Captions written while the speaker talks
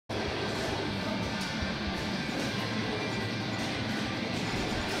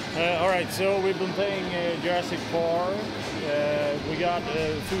All right, so we've been playing Jurassic Park. We got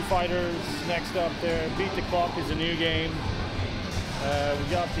Foo Fighters next up there. Beat the Clock is a new game.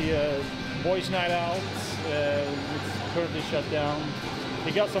 We got the Boys Night Out, which is currently shut down.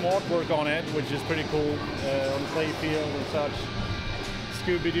 We got some artwork on it, which is pretty cool, on the play field and such.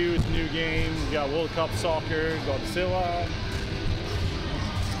 Scooby-Doo is a new game. We got World Cup Soccer, Godzilla.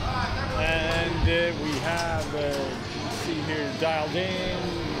 And we have, see here, Dialed In,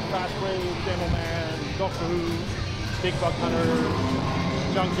 Fast Break, Demo Man, Doctor Who, Big Buck Hunter,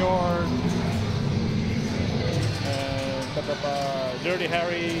 Junkyard, Dirty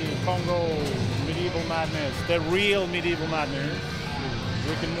Harry, Congo, Medieval Madness, the real Medieval Madness,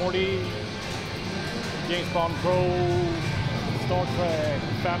 Rick and Morty, James Bond Pro, Star Trek,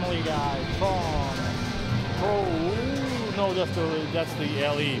 Family Guy, Tron, Pro, no, that's the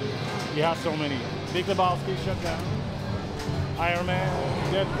LE. He has so many. Big Lebowski shut down. Iron Man,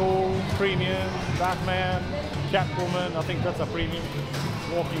 Deadpool, Premium, Batman, Catwoman, I think that's a premium.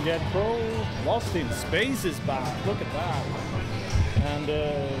 Walking Dead Pro, Lost in Space is back, look at that. And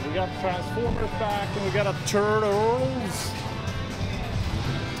we got Transformers back, and we got a Turtles.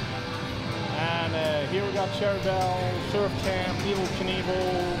 And here we got Cherubelle, Surf Camp, Evil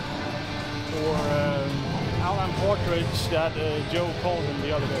Knievel, or Alan Partridge that Joe called him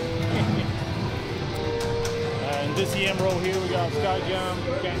the other day. And this EM row here we got Sky Jump,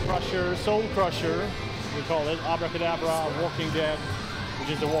 Can Crusher, Soul Crusher, we call it, Abracadabra, Walking Dead, which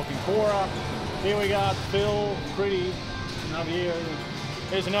is the Walking Cora. Here we got Phil, Pretty, now here.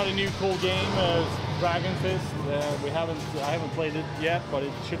 Here's another new cool game, Dragon Fist. I haven't played it yet, but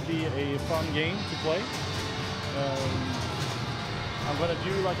it should be a fun game to play. I'm gonna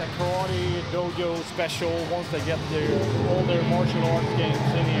do like a karate dojo special once they get all their martial arts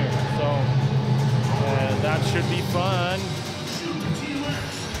games in here. So that should be fun.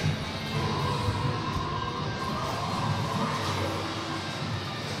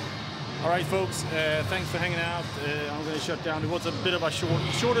 All right, folks, thanks for hanging out. I'm gonna shut down. It was a bit of a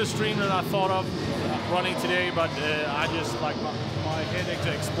shorter stream than I thought of running today, but I just, like, my headaches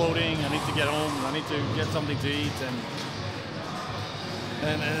are exploding. I need to get home. I need to get something to eat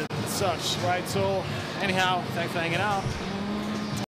and such, right? So anyhow, thanks for hanging out.